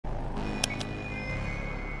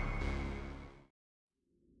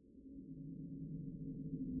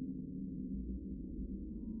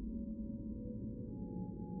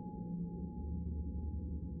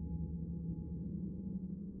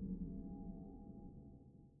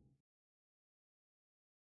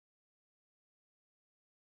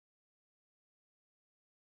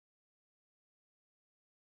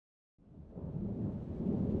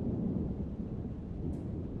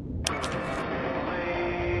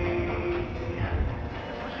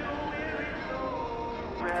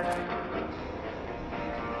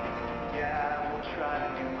Yeah, I will try to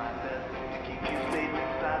do my best to keep you safe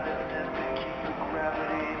inside this nest and keep the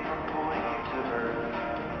gravity from pulling you to earth.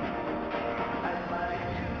 I'd like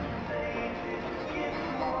to say it's getting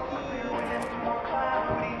more clear when it's more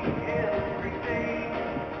cloudy every day.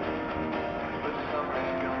 But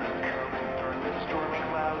summer's gonna come and burn the stormy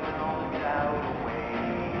clouds and all the doubt away.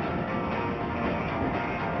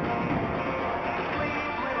 Sleep,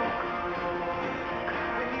 little girl, 'cause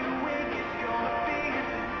when you wake it's gonna be a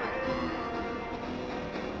different.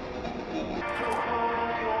 So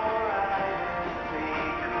close your eyes and say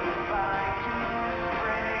goodbye to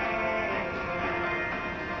spring.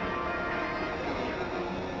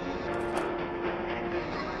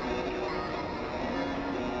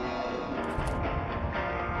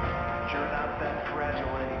 You're not that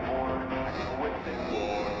fragile anymore. I know it's been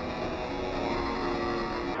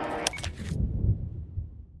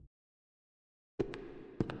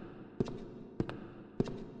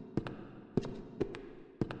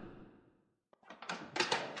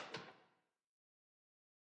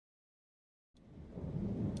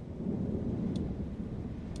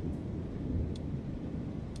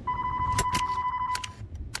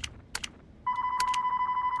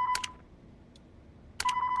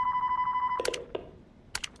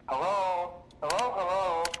Hello? Hello,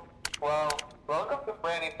 hello? Well, welcome to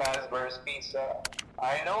Freddy Fazbear's Pizza.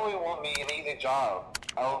 I know it won't be an easy job,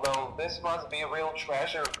 although this must be a real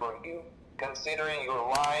treasure for you, considering your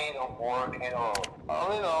line of work and all.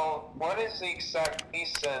 All in all, what is the exact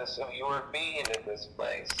essence of your being in this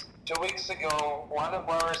place? 2 weeks ago, one of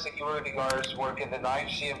our security guards working the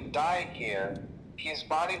night shift died here. His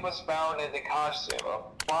body was found in the costume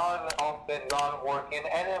of one of the non-working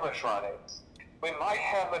animatronics. We might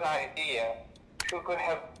have an idea who could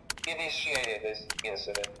have initiated this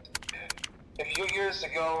incident. A few years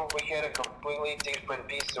ago, we had a completely different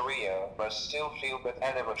pizzeria, but still filled with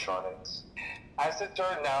animatronics. As it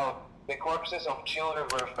turned out, the corpses of children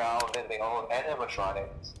were found in the old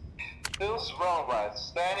animatronics. Those robots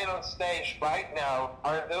standing on stage right now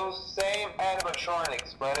are those same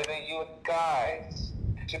animatronics, but in a youth guise.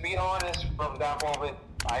 To be honest, from that moment,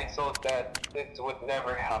 I thought that it would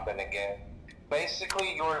never happen again.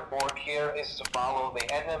 Basically, your work here is to follow the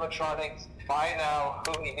animatronics, find out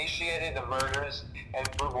who initiated the murders, and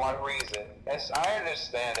for what reason. As I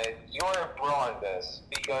understand it, you're a pro on this,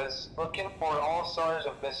 because looking for all sorts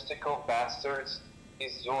of mystical bastards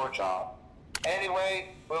is your job.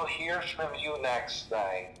 Anyway, we'll hear from you next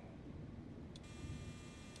time.